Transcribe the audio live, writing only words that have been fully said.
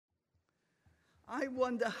I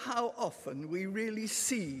wonder how often we really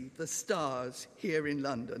see the stars here in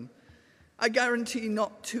London. I guarantee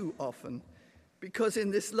not too often, because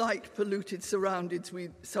in this light-polluted surroundings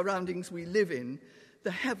we live in,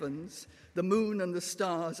 the heavens, the moon and the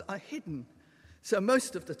stars are hidden. So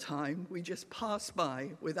most of the time, we just pass by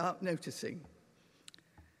without noticing.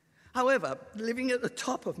 However, living at the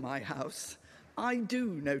top of my house, I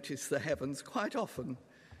do notice the heavens quite often.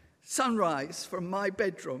 Sunrise from my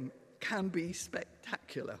bedroom can be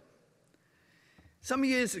spectacular. Some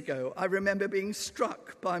years ago, I remember being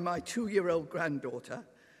struck by my 2-year-old granddaughter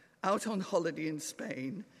out on holiday in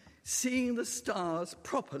Spain, seeing the stars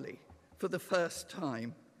properly for the first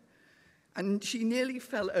time. And she nearly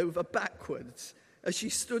fell over backwards as she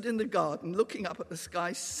stood in the garden looking up at the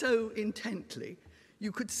sky so intently,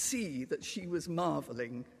 you could see that she was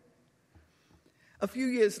marveling. A few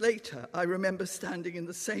years later, I remember standing in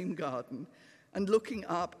the same garden and looking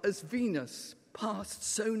up as Venus passed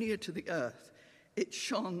so near to the earth, it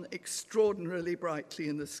shone extraordinarily brightly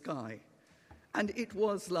in the sky, and it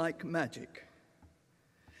was like magic.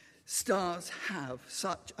 Stars have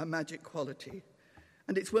such a magic quality,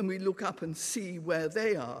 and it's when we look up and see where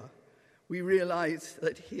they are, we realize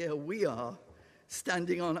that here we are,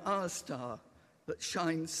 standing on our star that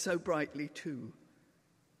shines so brightly too.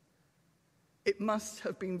 It must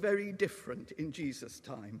have been very different in Jesus'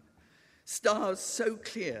 time. Stars so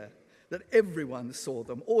clear that everyone saw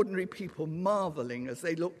them, ordinary people marveling as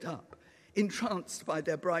they looked up, entranced by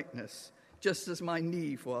their brightness, just as my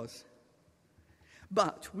Neve was.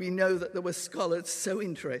 But we know that there were scholars so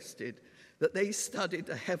interested that they studied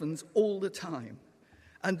the heavens all the time,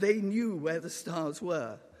 and they knew where the stars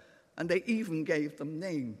were, and they even gave them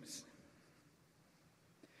names.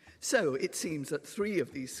 So it seems that 3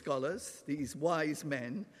 of these scholars, these wise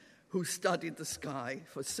men who studied the sky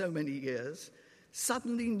for so many years,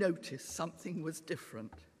 suddenly noticed something was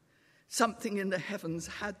different. Something in the heavens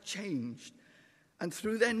had changed. And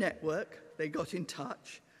through their network, they got in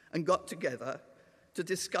touch and got together to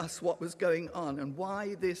discuss what was going on and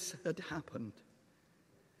why this had happened.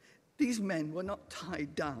 These men were not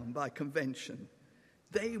tied down by convention.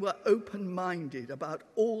 They were open-minded about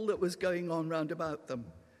all that was going on round about them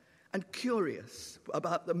and curious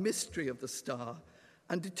about the mystery of the star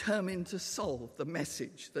and determined to solve the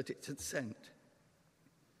message that it had sent.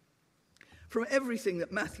 From everything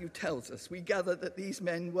that Matthew tells us, we gather that these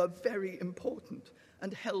men were very important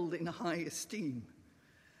and held in high esteem.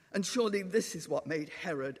 And surely this is what made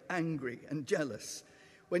Herod angry and jealous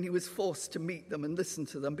when he was forced to meet them and listen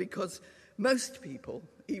to them, because most people,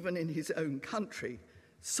 even in his own country,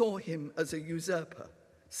 saw him as a usurper,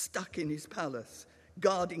 stuck in his palace,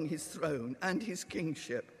 guarding his throne and his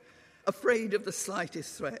kingship, afraid of the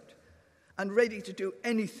slightest threat, and ready to do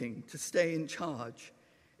anything to stay in charge,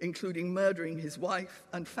 including murdering his wife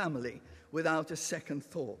and family without a second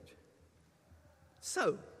thought.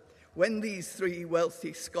 So, when these 3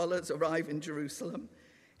 wealthy scholars arrive in Jerusalem,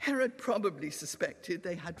 Herod probably suspected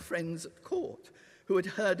they had friends at court who had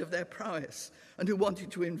heard of their prowess and who wanted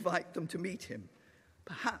to invite them to meet him,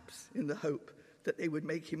 perhaps in the hope that they would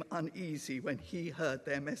make him uneasy when he heard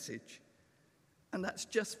their message. And that's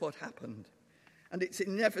just what happened. And it's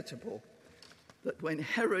inevitable that when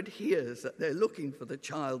Herod hears that they're looking for the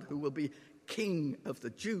child who will be king of the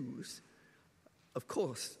Jews, of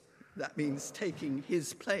course, that means taking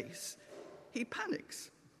his place, he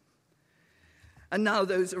panics. And now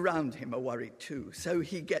those around him are worried too. So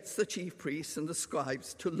he gets the chief priests and the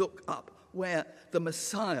scribes to look up where the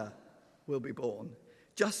Messiah will be born,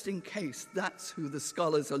 just in case that's who the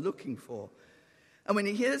scholars are looking for. And when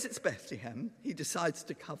he hears it's Bethlehem, he decides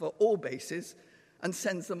to cover all bases and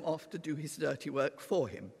sends them off to do his dirty work for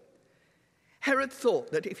him. Herod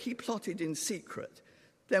thought that if he plotted in secret,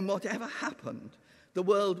 then whatever happened, the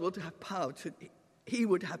world would have power he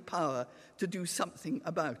would have power to do something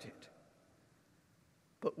about it.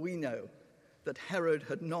 But we know that Herod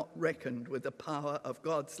had not reckoned with the power of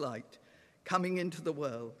God's light coming into the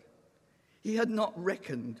world. He had not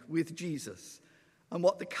reckoned with Jesus and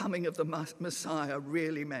what the coming of the Messiah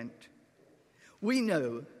really meant. We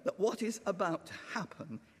know that what is about to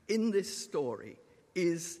happen in this story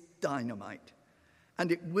is dynamite,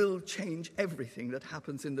 and it will change everything that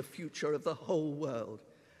happens in the future of the whole world.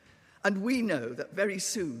 And we know that very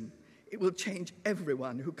soon it will change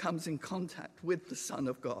everyone who comes in contact with the Son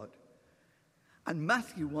of God. And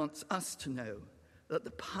Matthew wants us to know that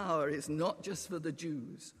the power is not just for the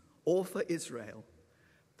Jews or for Israel.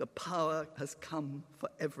 The power has come for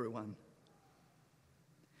everyone.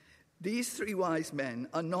 These 3 wise men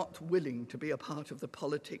are not willing to be a part of the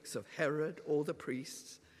politics of Herod or the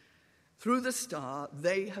priests. Through the star,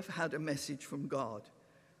 they have had a message from God.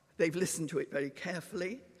 They've listened to it very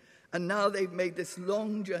carefully, and now they've made this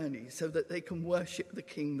long journey so that they can worship the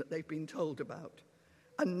king that they've been told about.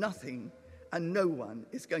 And nothing and no one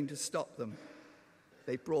is going to stop them.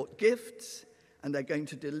 They've brought gifts, and they're going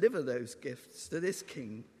to deliver those gifts to this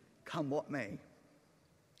king, come what may.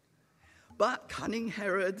 But cunning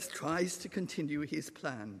Herod tries to continue his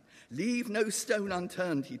plan. Leave no stone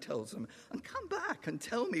unturned, he tells them, and come back and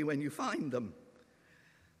tell me when you find them.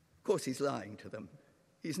 Of course, he's lying to them.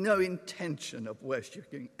 He's no intention of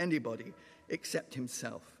worshipping anybody except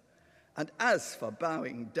himself. And as for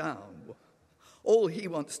bowing down, all he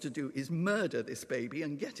wants to do is murder this baby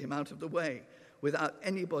and get him out of the way without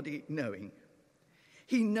anybody knowing.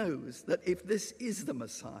 He knows that if this is the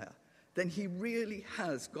Messiah, then he really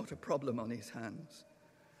has got a problem on his hands.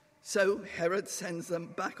 So Herod sends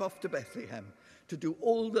them back off to Bethlehem to do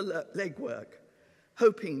all the legwork,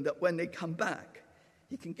 hoping that when they come back,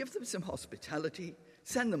 he can give them some hospitality,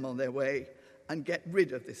 send them on their way, and get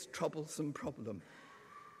rid of this troublesome problem.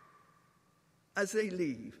 As they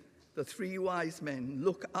leave, the three wise men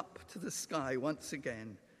look up to the sky once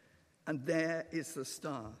again, and there is the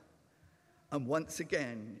star. And once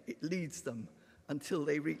again, it leads them until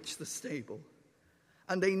they reach the stable.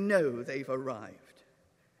 And they know they've arrived.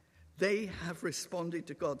 They have responded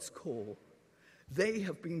to God's call. They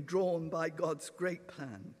have been drawn by God's great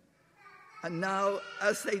plan. And now,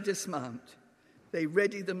 as they dismount, they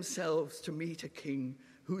ready themselves to meet a king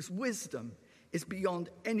whose wisdom is beyond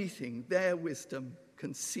anything their wisdom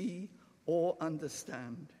can see or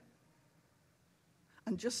understand.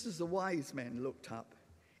 And just as the wise men looked up,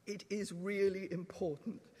 it is really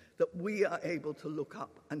important that we are able to look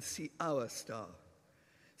up and see our star,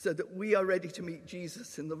 so that we are ready to meet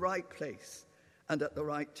Jesus in the right place and at the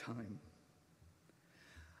right time.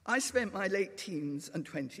 I spent my late teens and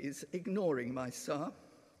 20s ignoring my star,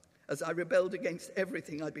 as I rebelled against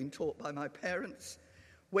everything I'd been taught by my parents,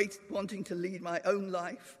 wanting to lead my own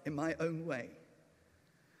life in my own way.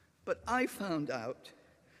 But I found out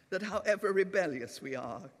that however rebellious we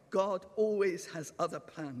are, God always has other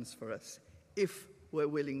plans for us if we're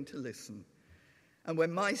willing to listen. And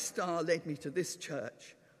when my star led me to this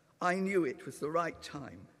church, I knew it was the right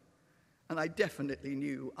time, and I definitely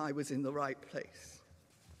knew I was in the right place.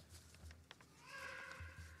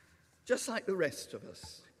 Just like the rest of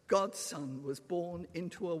us, God's Son was born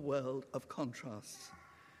into a world of contrasts.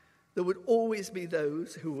 There would always be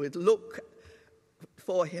those who would look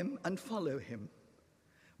for him and follow him,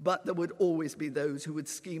 but there would always be those who would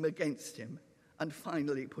scheme against him and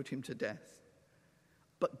finally put him to death.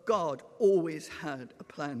 But God always had a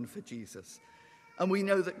plan for Jesus, and we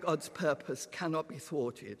know that God's purpose cannot be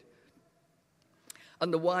thwarted.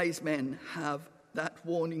 And the wise men have that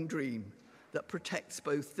warning dream that protects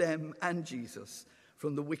both them and Jesus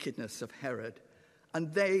from the wickedness of Herod.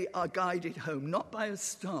 And they are guided home not by a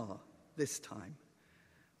star this time,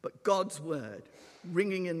 but God's word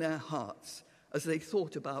ringing in their hearts as they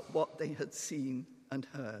thought about what they had seen and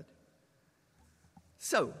heard.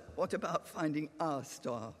 So, what about finding our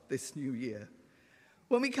star this new year?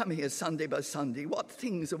 When we come here Sunday by Sunday, what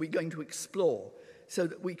things are we going to explore so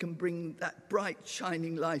that we can bring that bright,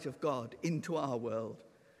 shining light of God into our world?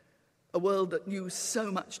 A world that knew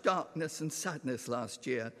so much darkness and sadness last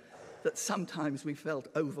year that sometimes we felt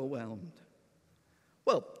overwhelmed.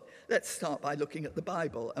 Well, let's start by looking at the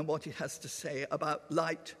Bible and what it has to say about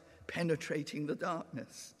light penetrating the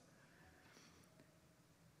darkness.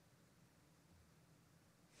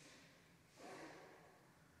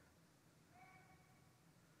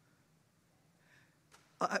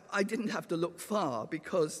 I didn't have to look far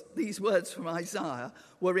because these words from Isaiah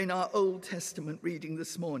were in our Old Testament reading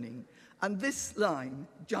this morning. And this line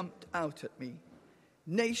jumped out at me.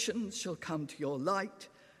 Nations shall come to your light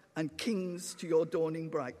and kings to your dawning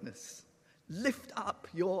brightness. Lift up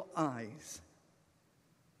your eyes.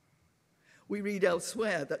 We read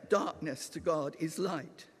elsewhere that darkness to God is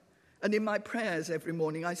light. And in my prayers every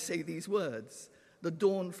morning I say these words. The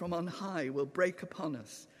dawn from on high will break upon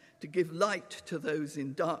us, to give light to those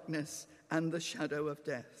in darkness and the shadow of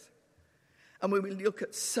death. And when we look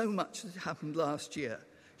at so much that happened last year,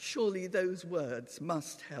 surely those words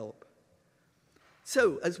must help.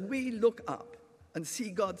 So as we look up and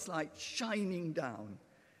see God's light shining down,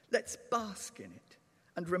 let's bask in it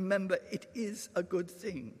and remember it is a good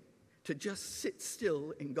thing to just sit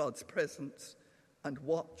still in God's presence and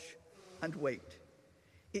watch and wait.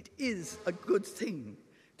 It is a good thing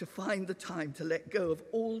to find the time to let go of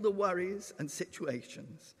all the worries and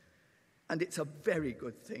situations. And it's a very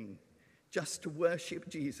good thing just to worship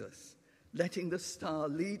Jesus, letting the star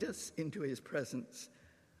lead us into his presence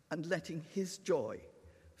and letting his joy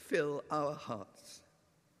fill our hearts.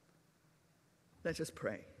 Let us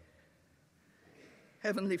pray.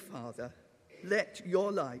 Heavenly Father, let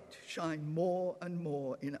your light shine more and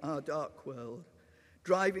more in our dark world,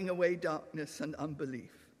 driving away darkness and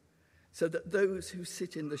unbelief, so that those who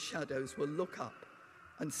sit in the shadows will look up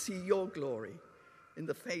and see your glory in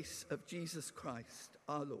the face of Jesus Christ,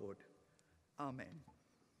 our Lord. Amen.